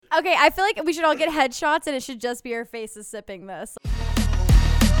Okay, I feel like we should all get headshots and it should just be our faces sipping this.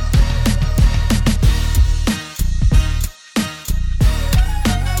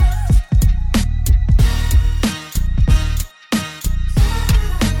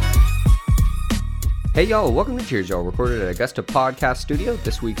 Hey y'all, welcome to Cheers Y'all, recorded at Augusta Podcasts Studio.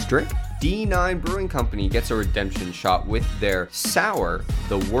 This week's drink, D9 Brewing Company gets a redemption shot with their sour,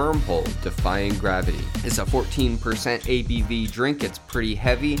 the Wormhole, Defying Gravity. It's a 14% ABV drink, it's pretty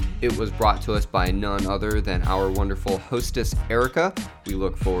heavy. It was brought to us by none other than our wonderful hostess, Erica. We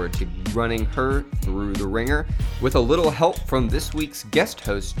look forward to running her through the ringer with a little help from this week's guest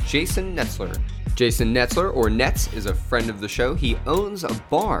host, Jason Netlzer. Jason Netlzer, or Nets, is a friend of the show. He owns a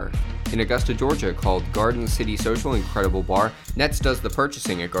bar in Augusta, Georgia called Garden City Social, incredible bar. Nets does the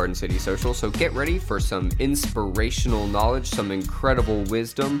purchasing at Garden City Social, so get ready for some inspirational knowledge, some incredible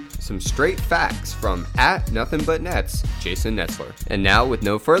wisdom, some straight facts from @NothingButNets, Jason Netlzer. And now, with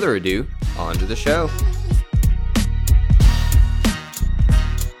no further ado, on to the show.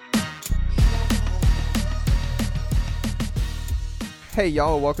 Hey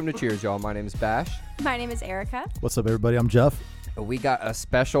y'all, welcome to Cheers Y'all. My name is Bash. My name is Erica. What's up, everybody? I'm Jeff. We got a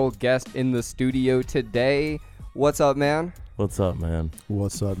special guest in the studio today. What's up, man? What's up, man?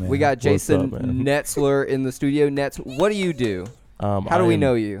 What's up, man? We got Jason What's up, man? Netzler in the studio. Nets, what do you do? How do we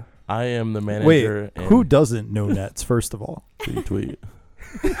know you? I am the manager. Wait, who doesn't know Nets, first of all? Tweet.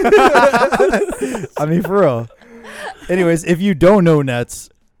 I mean, for real. Anyways, if you don't know Nets,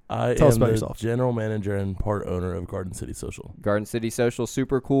 I tell us am about the yourself. general manager and part owner of Garden City Social. Garden City Social,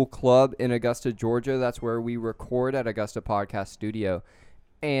 super cool club in Augusta, Georgia. That's where we record at Augusta Podcast Studio.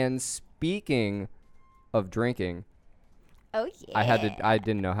 And speaking of drinking, Oh, yeah. I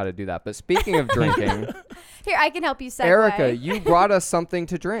didn't know how to do that. But speaking of drinking, Here, I can help you segue. Erica, you brought us something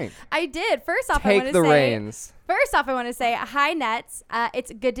to drink. I did. First off, I Take want to the say... reins. First off, I want to say, hi, Nets.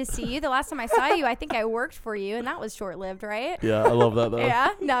 It's good to see you. The last time I saw you, I think I worked for you, and that was short-lived, right? Yeah, I love that, though.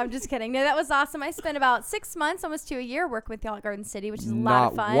 Yeah? No, I'm just kidding. No, that was awesome. I spent about 6 months, almost to a year, working with y'all at Garden City, which is a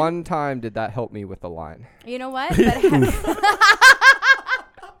lot of fun. Not one time did that help me with the line. You know what? But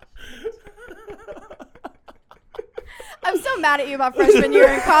I'm so mad at you about freshman year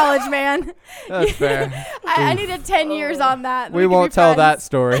in college, man. That's fair. I needed 10 years on that. We won't tell that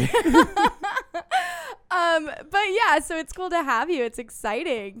story. But yeah, so it's cool to have you. It's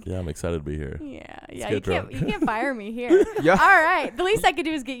exciting. Yeah, I'm excited to be here. Yeah. get drunk. You can't fire me here. Yeah. All right. The least I could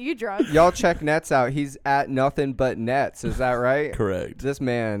do is get you drunk. Y'all check Nets out. He's at Nothing But Nets. Is that right? Correct. This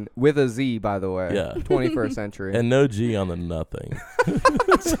man, with a Z, by the way. Yeah. 21st century. And no G on the nothing.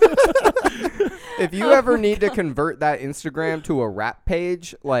 If you ever need to convert that Instagram to a rap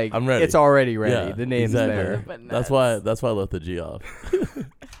page, like, I'm ready. It's already ready. Yeah, The name's exactly. there. But That's why I left the G off.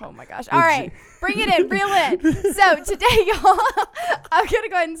 Oh my gosh. All right. Bring it in. Reel in. So today, y'all, I'm going to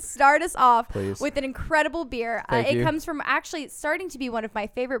go ahead and start us off Please. with an incredible beer. Thank It you. comes from actually starting to be one of my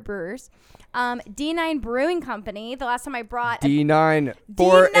favorite brewers, D9 Brewing Company. The last time I brought D9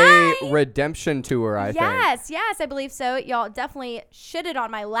 for D9? a redemption tour, I think. Yes, I believe so. Y'all definitely shitted on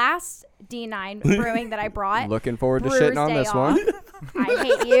my last D9 brewing that I brought. Looking forward to Brewer's shitting on Day this off. one. I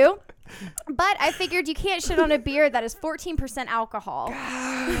hate you. But I figured you can't shit on a beer that is 14% alcohol.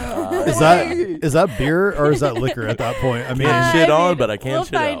 Is that beer or is that liquor at that point? I mean, But I can't we'll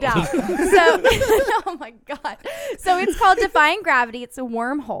shit find out. out. So, oh my god. So it's called Defying Gravity. It's a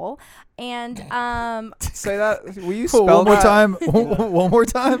wormhole, and Say that. Will you spell one more that? time. One more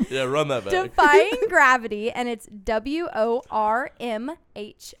time. Yeah, run that back. Defying Gravity, and it's WORMHOLE.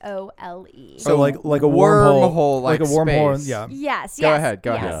 So like a wormhole, Wormhole, like a wormhole. space. Yeah. Yes. Go yes, ahead,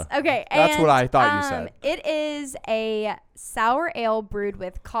 go yes. ahead. Okay. That's and, what I thought you said. It is a sour ale brewed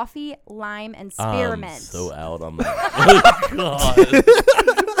with coffee, lime, and spearmint. I'm so out on that. Oh,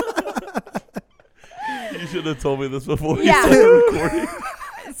 God. You should have told me this before you Yeah. started recording.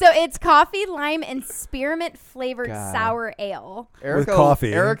 So it's coffee, lime, and spearmint flavored God. sour ale. Erica,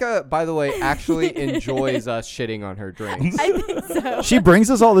 coffee. Erica, by the way, actually enjoys us shitting on her drinks. I think so. She brings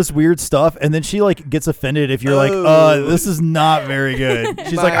us all this weird stuff, and then she like gets offended if you're like, Oh. this is not very good.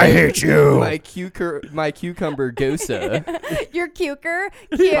 She's like, My- I hate you. My cucumber gosa. Your cuker.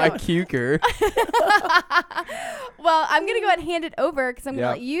 Cute. My cucur. Well, I'm going to go ahead and hand it over because I'm going to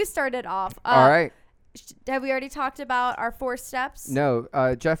Yeah. let you start it off. All right. Have we already talked about our 4 steps? No,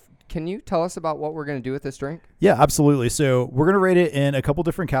 Jeff, can you tell us about what we're going to do with this drink? Yeah, absolutely. So we're going to rate it in a couple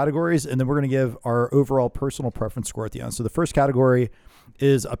different categories, and then we're going to give our overall personal preference score at the end. So the first category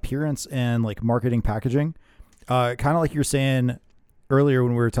is appearance and like marketing packaging. Kind of like you were saying earlier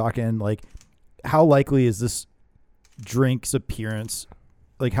when we were talking, like how likely is this drink's appearance?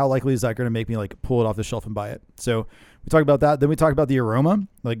 Like how likely is that going to make me like pull it off the shelf and buy it? So We talk about that. Then we talk about the aroma.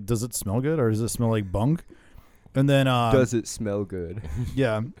 Like, does it smell good or does it smell like bunk? And then does it smell good?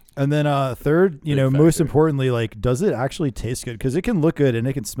 Yeah. And then third, most importantly, like, does it actually taste good? Because it can look good and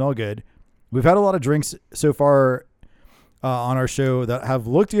it can smell good. We've had a lot of drinks so far on our show that have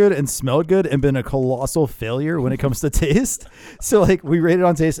looked good and smelled good and been a colossal failure when it comes to taste. So like we rate it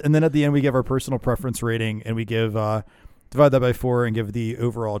on taste, and then at the end we give our personal preference rating, and we give divide that by 4 and give the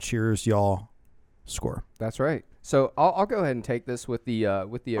overall cheers y'all score. That's right. So I'll go ahead and take this with the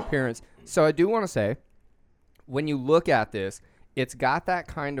appearance. So I do want to say, when you look at this, it's got that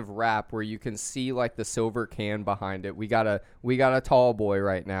kind of wrap where you can see like the silver can behind it. We got a tall boy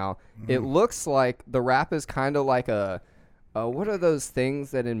right now. It looks like the wrap is kind of like a what are those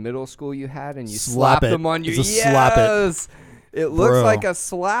things that in middle school you had and you slap them on you? It's a slap it. It looks like a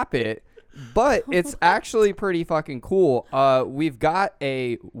slap it, but it's actually pretty fucking cool. We've got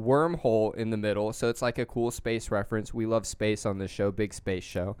a wormhole in the middle, so it's like a cool space reference. We love space on this show, big space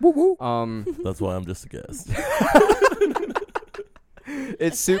show. That's why I'm just a guest.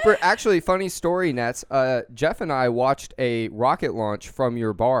 It's super. Actually, funny story, Nets. Jeff and I watched a rocket launch from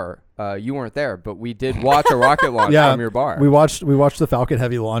your bar. You weren't there, but we did watch a rocket launch from your bar. We watched the Falcon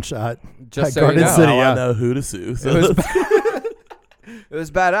Heavy launch at Garden City. I know who to sue. So It was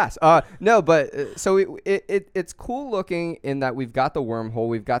badass. No, but so it's cool looking in that we've got the wormhole.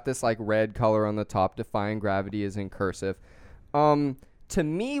 We've got this like red color on the top. Defying Gravity is in cursive. To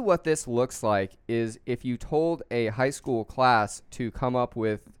me, what this looks like is if you told a high school class to come up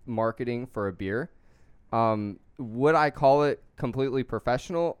with marketing for a beer, would I call it completely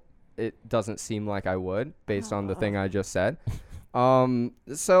professional? It doesn't seem like I would, based on the thing I just said.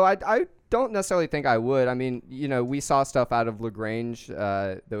 So I don't necessarily think I would. I mean, we saw stuff out of LaGrange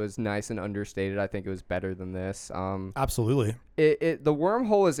that was nice and understated. I think it was better than this. Absolutely. The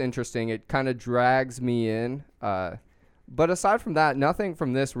wormhole is interesting. It kind of drags me in. But aside from that, nothing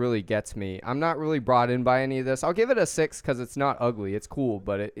from this really gets me. I'm not really brought in by any of this. I'll give it a 6 because it's not ugly. It's cool,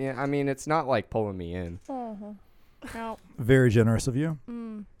 but it's not like pulling me in. No. Very generous of you.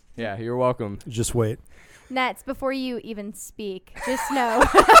 Yeah, you're welcome. Just wait. Nets, before you even speak, just know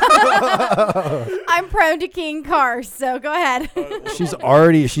I'm prone to king cars, so go ahead.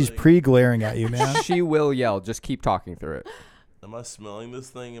 She's pre-glaring at you, man. She will yell. Just keep talking through it. am I smelling this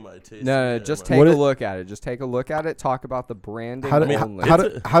thing? Am I tasting No, it? just take a look at it. Just take a look at it. Talk about the branding only.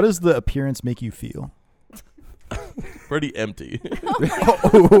 How does the appearance make you feel? Pretty empty.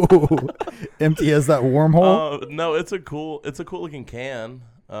 Empty as that wormhole? No, it's a cool looking can.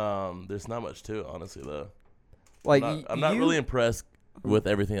 There's not much to it, honestly, though. Like I'm not really impressed with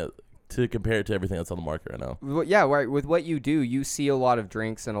everything to compare it to everything that's on the market right now. Well, yeah, right. With what you do, you see a lot of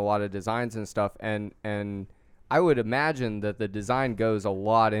drinks and a lot of designs and stuff, and I would imagine that the design goes a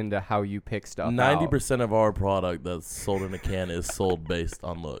lot into how you pick stuff. 90% of our product that's sold in a can is sold based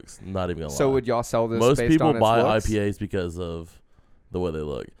on looks. Not even gonna lie. So would y'all sell this? Most based people on its buy looks? IPAs because of the way they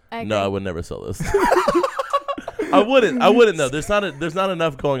look. I No, agree. I would never sell this. I wouldn't though. There's not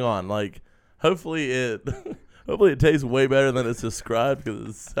enough going on. Like, hopefully it tastes way better than it's described because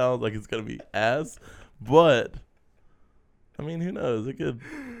it sounds like it's gonna be ass. But I mean, who knows? It could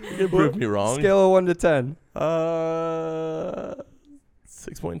prove me wrong. Scale of 1 to 10.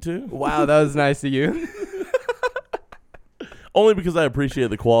 6.2. Wow, that was nice of you. Only because I appreciate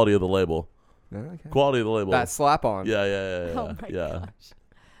the quality of the label. Okay. Quality of the label. That slap on. Yeah. Oh my gosh.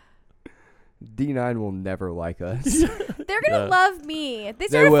 D9 will never like us. They're going to love me. They They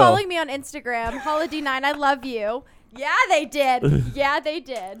started will. following me on Instagram. Holla D9, I love you. Yeah, they did. Yeah, they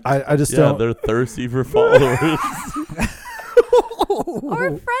did. I just Yeah, don't. they're thirsty for followers.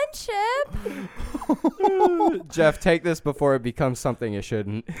 Or friendship. Jeff, take this before it becomes something it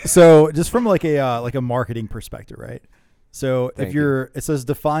shouldn't. So just from like a marketing perspective, right? So Thank it says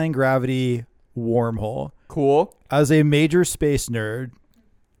Defying Gravity Wormhole. Cool. As a major space nerd,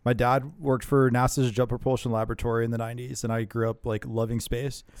 my dad worked for NASA's Jet Propulsion Laboratory in the 90s, and I grew up like loving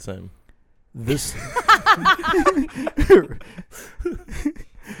space. Same. This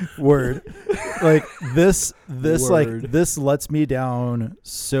word, like this lets me down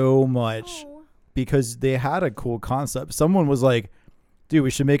so much because they had a cool concept. Someone was like, dude, we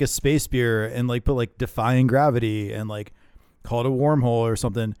should make a space beer and like put like Defying Gravity and like call it a wormhole or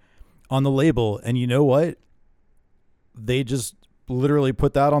something on the label. And you know what? They just literally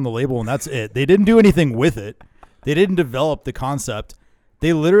put that on the label and that's it. They didn't do anything with it. They didn't develop the concept.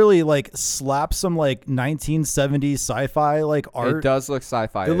 They literally like slap some like 1970s sci-fi like art. It does look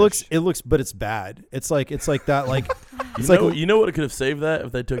sci-fi. It looks, but it's bad. It's like that. Like You know what could have saved that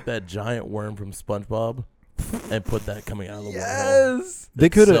if they took that giant worm from SpongeBob, and put that coming out of the wormhole. Yes. They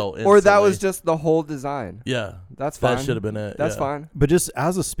could have, Or that was just the whole design. Yeah, That's fine. that should have been it. That's yeah. fine. but just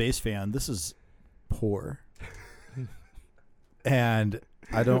as a space fan, this is poor, and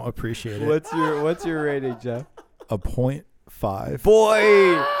I don't appreciate it. What's your rating, Jeff? A 0.5. Boy.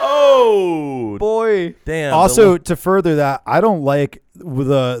 Oh, Boy. damn. Also, to further that, I don't like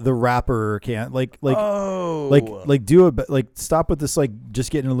the wrapper can like do a like stop with this like just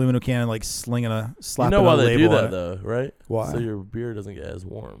getting an aluminum can and like slap you know it why on a they label do on that it. though, right? Why? So your beer doesn't get as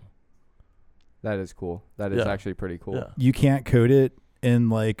warm. That is cool. That is Yeah. actually pretty cool. Yeah. You can't coat it in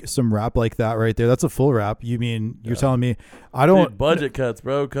like some wrap like that right there. That's a full wrap. You mean you're telling me I don't Dude, budget cuts,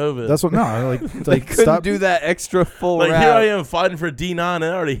 bro. COVID. That's what no like Couldn't stop. do that extra full like wrap. here I am fighting for D9 and I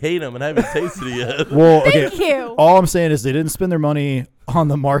already hate them and I haven't tasted it yet. Well, okay. Thank you. All I'm saying is they didn't spend their money on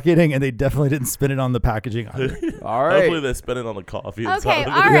the marketing and they definitely didn't spend it on the packaging either. All right. Hopefully they spend it on the coffee. Okay, inside of it.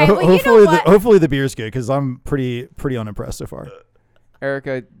 all right. Well, you hopefully know what? hopefully the beer's good because I'm pretty unimpressed so far.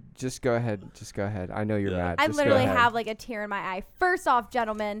 Erica, just go ahead. Just go ahead. I know you're mad. I Just go literally ahead. have like a tear in my eye. First off,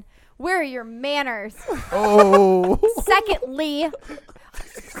 gentlemen, where are your manners? Oh, Secondly,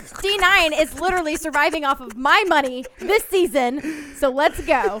 D9 is literally surviving off of my money this season, so let's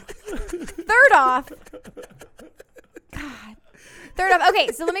go. Third off, okay,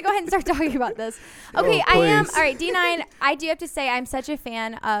 so let me go ahead and start talking about this. Okay, Oh, I am, please. all right, D9, I do have to say I'm such a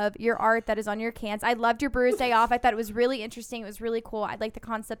fan of your art that is on your cans. I loved your Brewer's Day Off. I thought it was really interesting. It was really cool. I like the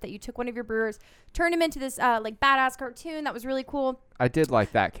concept that you took one of your brewers, turned him into this like badass cartoon. That was really cool. I did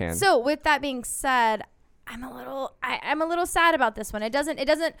like that can. So with that being said, I'm a little sad about this one. It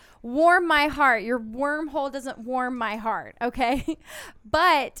doesn't warm my heart. Your wormhole doesn't warm my heart, okay?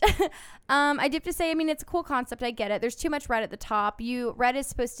 But I do have to say, I mean, it's a cool concept. I get it. There's too much red at the top. Red is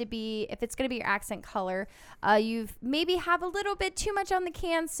supposed to be, if it's going to be your accent color, you've maybe have a little bit too much on the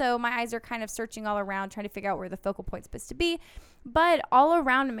can. So my eyes are kind of searching all around, trying to figure out where the focal point's supposed to be. But all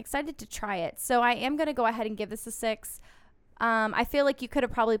around, I'm excited to try it. So I am going to go ahead and give this a 6. I feel like you could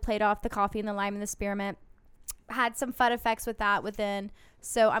have probably played off the coffee and the lime and the spearmint. Had some fun effects with that within.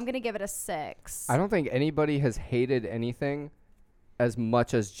 So I'm going to give it a 6. I don't think anybody has hated anything as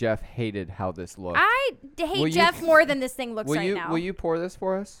much as Jeff hated how this looked. I hate Jeff more than this thing looks now. Will you pour this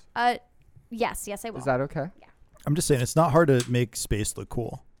for us? Yes, I will. Is that okay? I'm just saying it's not hard to make space look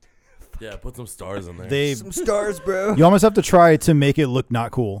cool. Yeah, put some stars in there. Some stars, bro. You almost have to try to make it look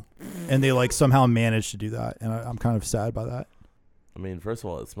not cool, and they like somehow managed to do that, and I'm kind of sad by that. I mean, first of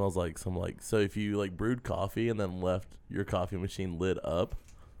all, it smells like so if you like brewed coffee and then left your coffee machine lid up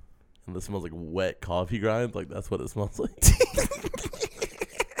and it smells like wet coffee grinds, like that's what it smells like.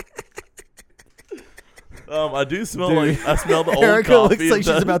 I do smell I smell the old Erica coffee. looks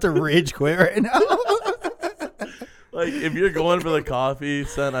like she's about to rage quit right now. Like if you're going for the coffee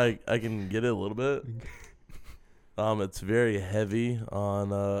scent, I can get it a little bit. It's very heavy on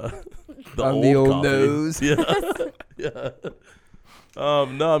the old coffee. nose. Yeah. Yeah.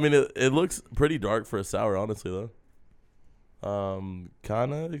 No, I mean it looks pretty dark for a sour, honestly though.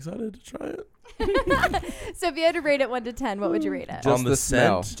 Kind of excited to try it. So if you had to rate it 1 to 10, what would you rate it? Just On the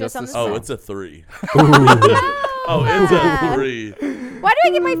smell. scent? Just on the the smell. smell. It's a 3. Oh, It's a 3. Why do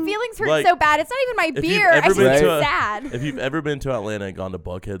I get my feelings hurt Like, so bad? It's not even my if you've beer. I ever just been get to a- sad. If you've ever been to Atlanta and gone to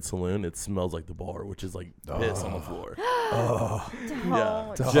Buckhead Saloon, it smells like the bar, which is like piss on the floor.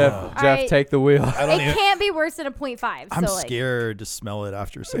 Yeah. Don't. Jeff, right. take the wheel. It can't be worse than a 0.5. I'm so like, scared to smell it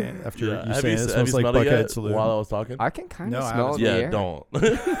after saying Yeah. you Have saying you it smelled smells like it Buckhead yet Saloon. while I was talking? I can kind of No, I smell it haven't. in the Yeah, air. don't.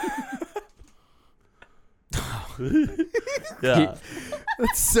 Yeah.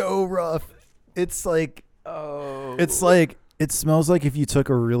 It's so rough. It's like Oh. it smells like if you took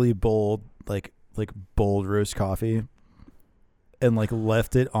a really bold bold roast coffee and like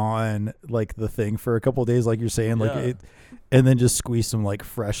left it on like the thing for a couple of days, like you're saying, like Yeah. it, and then just squeeze some like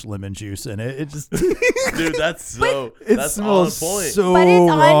fresh lemon juice in it. It just Dude, that's so it that's smells on point. so but it's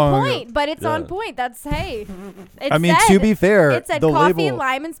wrong. on point. But it's on Yeah. point. That's it I mean, said, to be fair, it said the coffee, label,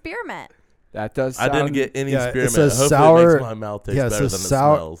 lime, and spearmint. That does I sound... didn't get any Yeah, it spearmint. says Hopefully sour- it makes my mouth taste yeah, it better says than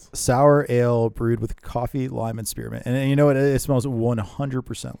sour- it smells. sour ale brewed with coffee, lime, and spearmint, and you know what? It smells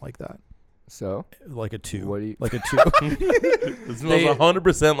 100% like that, So? like a 2, What do you... like a 2. It smells They-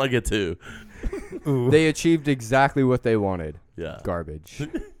 100% like it too. Ooh. They achieved exactly what they wanted. Yeah. Garbage.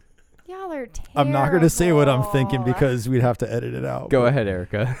 Y'all are terrible. I'm not going to say what I'm thinking because we'd have to edit it out. Go but- ahead,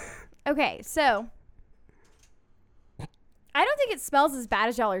 Erica. Okay, so I don't think it smells as bad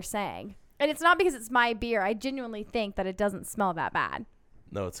as y'all are saying. And it's not because it's my beer. I genuinely think that it doesn't smell that bad.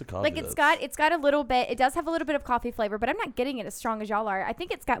 No, it's a coffee. Like it's got a little bit. It does have a little bit of coffee flavor, but I'm not getting it as strong as y'all are. I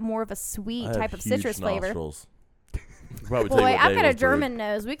think it's got more of a sweet I have type of huge citrus flavor. nostrils. probably Boy, tell you what I've day got it a was brewed. German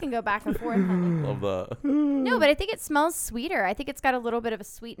nose. We can go back and forth, honey. Love that. No, but I think it smells sweeter. I think it's got a little bit of a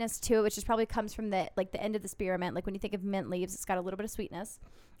sweetness to it, which just probably comes from the end of the spearmint. Like when you think of mint leaves, it's got a little bit of sweetness.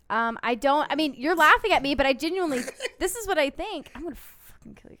 I mean, you're laughing at me, but I genuinely, this is what I think. I'm going to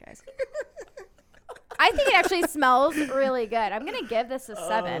fucking kill you guys. I think it actually smells really good. I'm going to give this a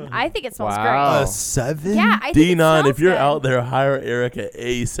 7. I think it smells Wow. great. A 7? Yeah, I think it D9, smells if you're good. out there, hire Erica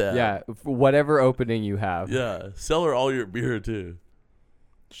ASAP. Yeah, whatever opening you have. Yeah. Sell her all your beer, too.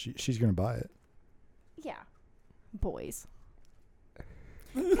 She's gonna buy it. Yeah. Boys.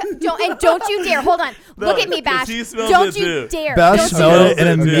 Don't you dare. Hold on. Look at me, Bash. she smells Don't it you too. dare. Bash Don't you smelled dare. it and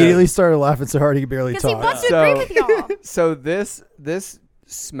Yeah. immediately started laughing so hard he could barely Because he talk. wants to agree with y'all. So this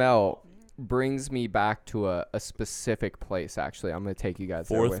smell brings me back to a specific place. Actually, I'm gonna take you guys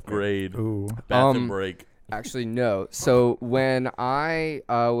there Fourth with me. grade. Ooh. Bathroom break. Actually, no. So when I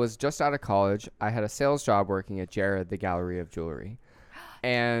was just out of college, I had a sales job working at Jared, the Gallery of Jewelry,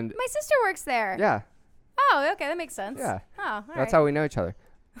 and My sister works there. yeah, Oh, okay. That makes sense. Yeah. Oh, all that's right. how we know each other.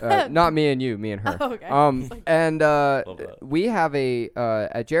 Not me and you, me and her. Oh, okay. And Love that. we have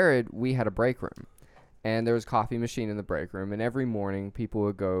at Jared, we had a break room, and there was a coffee machine in the break room, and every morning people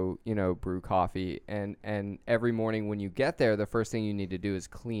would go, brew coffee, and every morning when you get there, the first thing you need to do is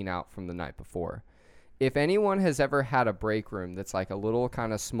clean out from the night before. If anyone has ever had a break room that's like a little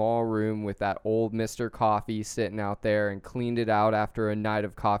kind of small room with that old Mr. Coffee sitting out there and cleaned it out after a night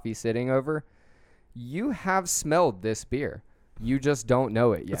of coffee sitting over, you have smelled this beer. You just don't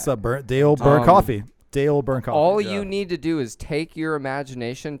know it yet. It's a day old burnt coffee. Day old burnt coffee. All you need to do is take your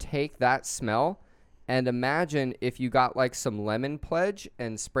imagination, take that smell, and imagine if you got like some lemon pledge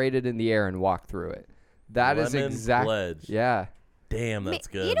and sprayed it in the air and walked through it. That is Lemon exactly. Pledge. Yeah. Damn, that's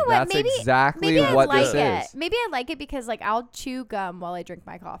good. You know what? That's maybe exactly maybe I what like this it. is. Maybe I like it because like I'll chew gum while I drink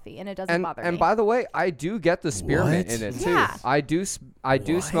my coffee and it doesn't bother me. And by the way, I do get the spearmint What? in it too. Yeah. I do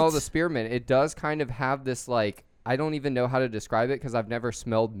smell the spearmint. It does kind of have this like, I don't even know how to describe it because I've never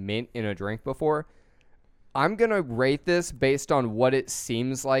smelled mint in a drink before. I'm going to rate this based on what it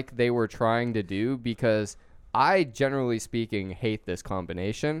seems like they were trying to do because I, generally speaking, hate this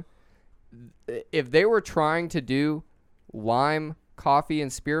combination. If they were trying to do lime, coffee,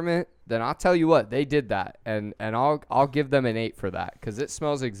 and spearmint, then I'll tell you what, they did that. And I'll give them an 8 for that because it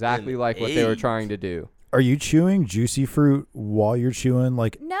smells exactly like what they were 8? trying to do. Are you chewing juicy fruit while you're chewing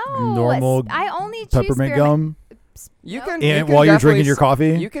like no, normal I only chew peppermint gum? You No. can, And you can while you're definitely drinking your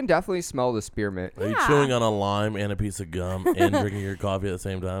coffee? You can definitely smell the spearmint. Are you Yeah. chewing on a lime and a piece of gum and drinking your coffee at the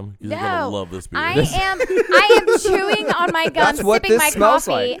same time? You're gonna No, love this beer. I am chewing on my gum, That's what sipping this my smells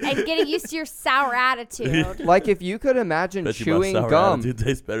coffee, like. and getting used to your sour attitude. Like if you could imagine Bet you chewing my sour gum. attitude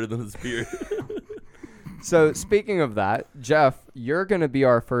tastes better than this beer. So speaking of that, Jeff, you're going to be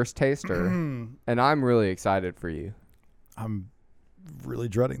our first taster, and I'm really excited for you. I'm really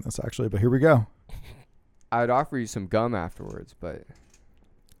dreading this actually, but here we go. I'd offer you some gum afterwards, but it's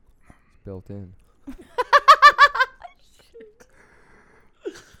built in.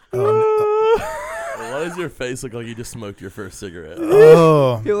 Why does your face look like you just smoked your first cigarette?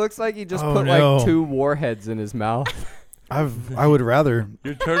 Oh, He looks like he just Oh, put no. like 2 warheads in his mouth. I would rather.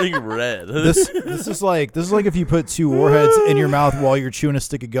 You're turning red. This is like if you put 2 warheads in your mouth while you're chewing a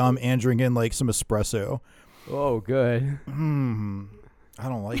stick of gum and drinking like some espresso. Oh, good. I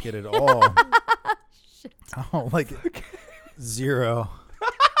don't like it at all. I don't like it. 0.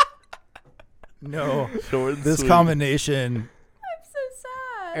 No. Short and This sweet. combination. I'm so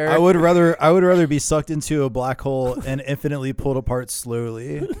sad. Eric, I would rather be sucked into a black hole and infinitely pulled apart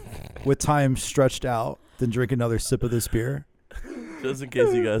slowly with time stretched out than drink another sip of this beer. Just in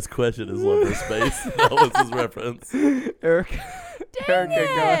case you guys question his love for space, that was his reference. Eric, Dang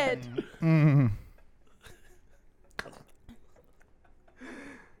Erica, go ahead. it.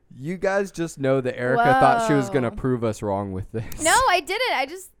 You guys just know that Erica thought she was going to Whoa. prove us wrong with this. No, I didn't. I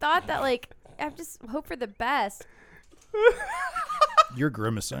just thought that I just hope for the best. You're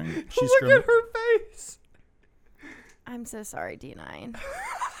grimacing. She's Look at her face. I'm so sorry, D9.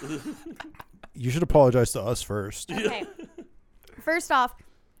 You should apologize to us first. Okay. First off,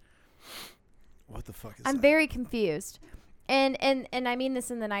 What the fuck is I'm that? very confused. And I mean this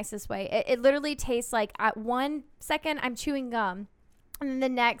in the nicest way. It literally tastes like at 1 second I'm chewing gum. And then the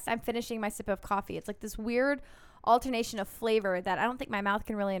next, I'm finishing my sip of coffee. It's like this weird alternation of flavor that I don't think my mouth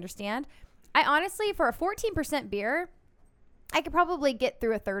can really understand. I honestly, for a 14% beer, I could probably get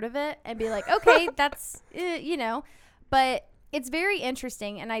through a third of it and be like, okay, that's, But it's very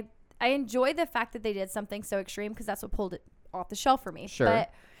interesting. And I enjoy the fact that they did something so extreme because that's what pulled it off the shelf for me. Sure.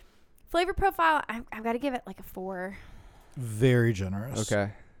 But flavor profile, I've got to give it like a 4. Very generous.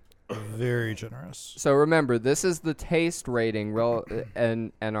 Okay. Very generous. So remember, this is the taste rating,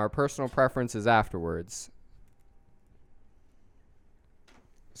 and our personal preference is afterwards.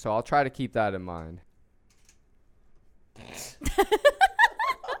 So I'll try to keep that in mind.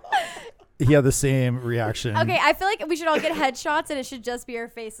 He had the same reaction. Okay, I feel like we should all get headshots, and it should just be our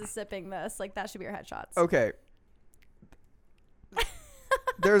faces sipping this. Like, that should be our headshots. Okay.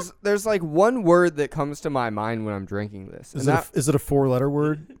 There's like one word that comes to my mind when I'm drinking this. Is it a 4-letter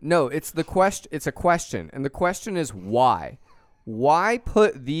word? No, it's a question, and the question is why? Why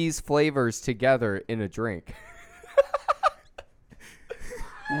put these flavors together in a drink?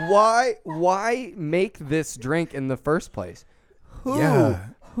 Why make this drink in the first place?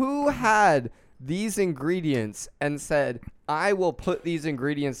 Who had these ingredients and said, I will put these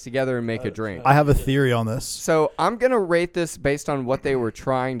ingredients together and make a drink? I have a theory on this. So I'm going to rate this based on what they were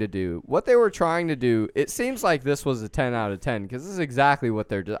trying to do. What they were trying to do, it seems like this was a 10 out of 10 because this is exactly what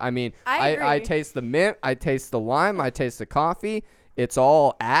they're doing. I mean, I taste the mint, I taste the lime, I taste the coffee. It's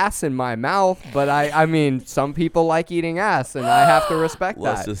all ass in my mouth, but I mean, some people like eating ass, and I have to respect that.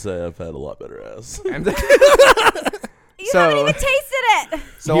 Let's just say I've had a lot better ass. You haven't even tasted it.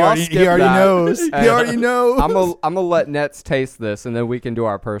 So he I'll already, skip he already that. knows. He And already knows. I'm gonna let Nets taste this, and then we can do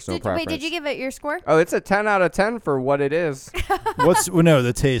our personal preference. Wait, did you give it your score? Oh, it's a 10 out of 10 for what it is.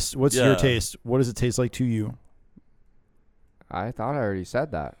 The taste. What's your Yeah. taste? What does it taste like to you? I thought I already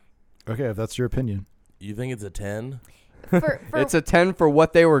said that. Okay, if that's your opinion. You think it's a 10? For It's a 10 for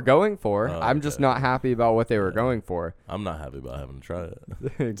what they were going for. Oh, I'm just okay. not happy about what they were going for. I'm not happy about having to try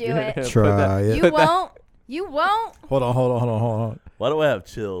it. Do it. Put Try that- it. you won't. You won't. Hold on. Why do I have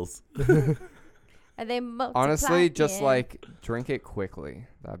chills? And they multiply. Honestly, just Yeah. like drink it quickly.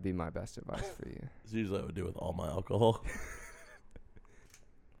 That'd be my best advice for you. It's usually what I would do with all my alcohol.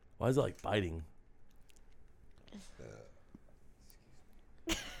 Why is it like biting?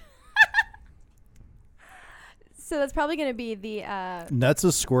 So that's probably going to be the Nets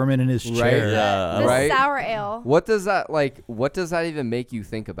is squirming in his Right. chair. Yeah. the Right. sour ale. What does that even make you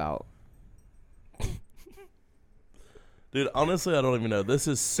think about? Dude, honestly, I don't even know. This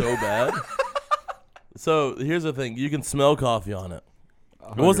is so bad. So here's the thing. You can smell coffee on it.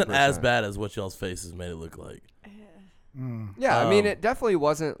 It wasn't as 100%. bad as what y'all's faces made it look like. Yeah, I mean, it definitely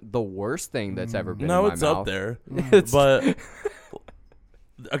wasn't the worst thing that's ever been in No, my it's mouth. up there. It's- But,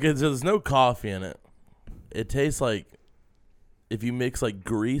 okay, so there's no coffee in it. It tastes like if you mix like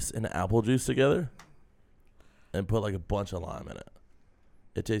grease and apple juice together and put like a bunch of lime in it.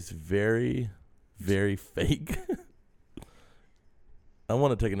 It tastes very, very fake. I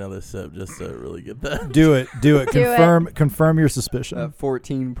want to take another sip just to really get that. Do it. Do it. Confirm your suspicion.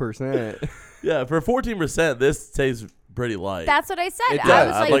 14%. Yeah, for 14%, this tastes pretty light. That's what I said. It I does.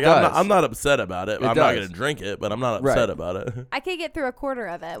 was I'm like, does. I'm not upset about it. It I'm not does. going to drink it, but I'm not Right. upset about it. I could get through a quarter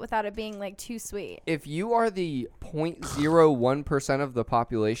of it without it being like too sweet. If you are the 0.01% of the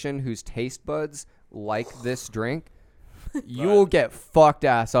population whose taste buds like this drink, you will get fucked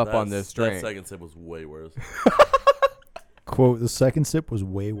ass up on this That drink. second sip was way worse. Quote, the second sip was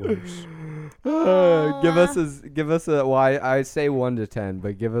way worse. Give us a why I say 1 to 10,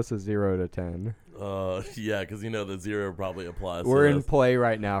 but give us a 0 to 10. Yeah, because you know the 0 probably applies. We're to in this. play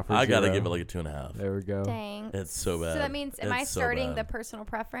right now for I got to 0. give it like a 2.5. There we go. Dang. It's so bad. So that means, am I It's so starting bad. the personal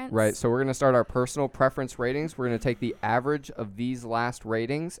preference? Right, so we're going to start our personal preference ratings. We're going to take the average of these last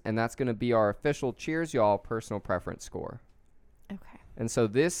ratings, and that's going to be our official Cheers Y'all personal preference score. Okay. And so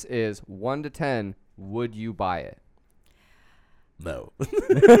this is 1 to 10. Would you buy it? No. No.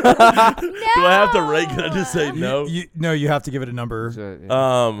 Do I have to rate? Can I just say no? You have to give it a number. So,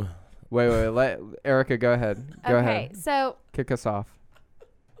 yeah. Wait. Let Erica go ahead. Go Okay. ahead. So Kick us off.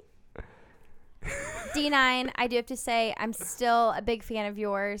 D9, I do have to say I'm still a big fan of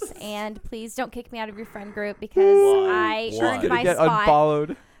yours, and please don't kick me out of your friend group because I Why? earned my Get spot.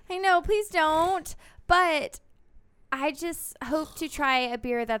 unfollowed. I know, please don't. But I just hope to try a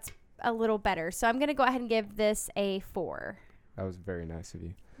beer that's a little better. So I'm going to go ahead and give this a 4. That was very nice of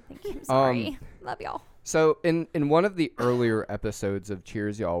you. Thank you. Sorry. Love y'all. So in one of the earlier episodes of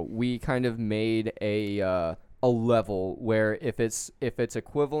Cheers Y'all, we kind of made a level where if it's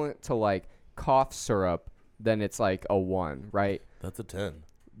equivalent to like cough syrup, then it's like a 1, right? That's a 10.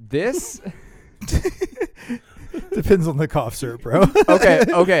 This Depends on the cough syrup, bro. okay.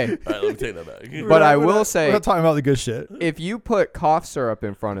 All right, let me take that back. But I We're will not- say, we're not talking about the good shit. We're if you put cough syrup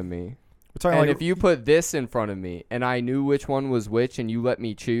in front of me, talking and like if you put this in front of me, and I knew which one was which, and you let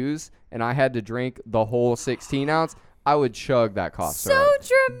me choose, and I had to drink the whole 16 ounce, I would chug that cough So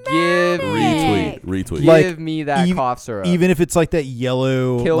syrup. dramatic. Retweet. Give me that cough syrup. Even if it's like that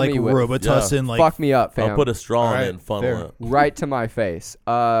yellow, Kill like me with- Robitussin, like Fuck me up, fam. I'll put a straw in Alright, it and funnel fair. it. Right to my face.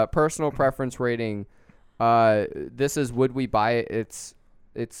 Personal preference rating. This is would we buy it?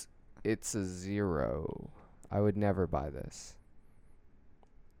 It's a 0. I would never buy this.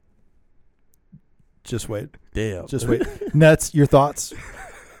 just wait. Damn. Just wait. Nets, your thoughts?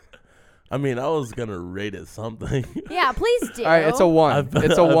 I mean, I was gonna rate it something. Yeah, please do. All right, it's a 1.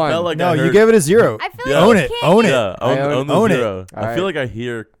 It's a 1. Felt like No, I you heard, gave it a 0. I feel Yeah. like Own you it. can't Own it. Yeah, I own the own it. 0. I Alright. feel like I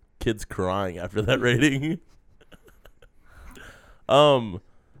hear kids crying after that rating.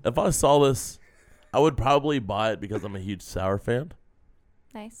 If I saw this, I would probably buy it because I'm a huge sour fan,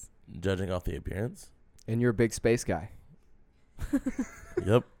 Nice. judging off the appearance. And you're a big space guy.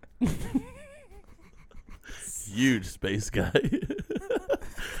 Yep. Huge space guy.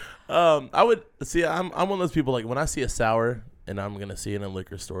 I would see. I'm one of those people, like, when I see a sour and I'm gonna see it in a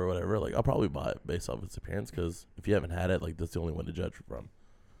liquor store or whatever, like, I'll probably buy it based off its appearance, because if you haven't had it, like, that's the only one to judge from.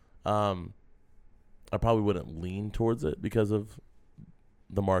 I probably wouldn't lean towards it because of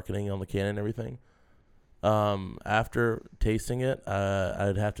the marketing on the can and everything. After tasting it,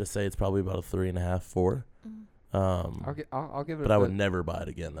 I'd have to say it's probably about a 3.5, 4. I'll give it. But I would never buy it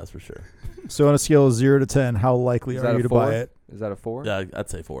again. That's for sure. So on a scale of 0 to 10, how likely Is are that you a to 4? buy it? Is that a 4? Yeah, I'd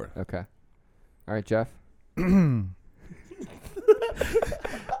say 4. Okay. All right, Jeff.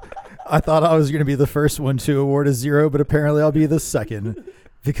 I thought I was going to be the first one to award a 0, but apparently I'll be the second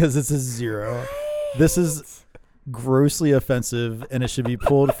because it's a 0. This is grossly offensive, and it should be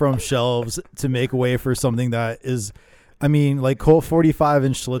pulled from shelves to make way for something that is, I mean, like Colt 45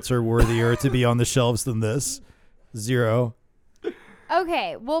 and Schlitz are worthier to be on the shelves than this. 0.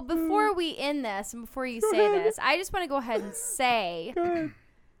 Okay, well, before we end this and before you say this, I just want to go ahead and say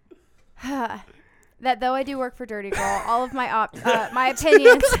that though I do work for Dirty Girl, all of my my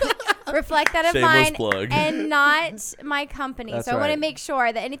opinions reflect that of Shameless mine plug. and not my company. That's so I want to right. make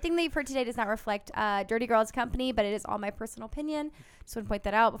sure that anything that you've heard today does not reflect Dirty Girl's company, but it is all my personal opinion. Just want to point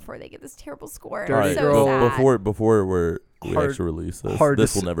that out before they get this terrible score. Dirty All right, so Girl. sad. before we Hard- actually release this, hard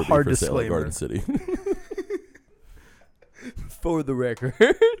this dis- will never be hard for sale at disclaimer. Garden City. For the record,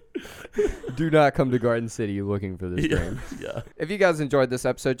 do not come to Garden City looking for this drink. Yeah. If you guys enjoyed this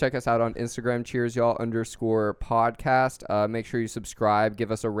episode, check us out on Instagram, cheersyall_podcast. Make sure you subscribe, give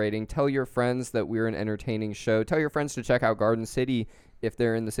us a rating, tell your friends that we're an entertaining show. Tell your friends to check out Garden City if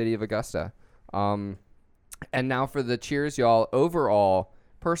they're in the city of Augusta. And now for the Cheers Y'all overall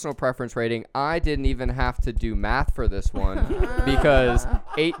personal preference rating. I didn't even have to do math for this one because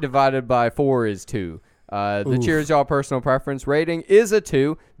 8 divided by 4 is 2. The Cheers Y'all personal preference rating is a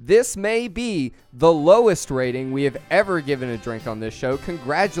 2. This may be the lowest rating we have ever given a drink on this show.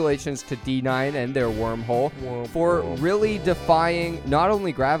 Congratulations to D9 and their Wormhole for really defying not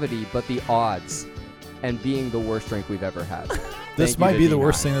only gravity, but the odds and being the worst drink we've ever had. This Thank you might to be the D9.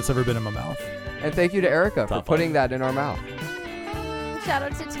 worst thing that's ever been in my mouth. And thank you to Erica for Top putting five. that in our mouth. Shout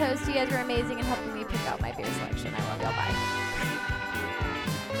out to Toast. You guys were amazing and helping me pick out my beer selection. I love y'all. Bye.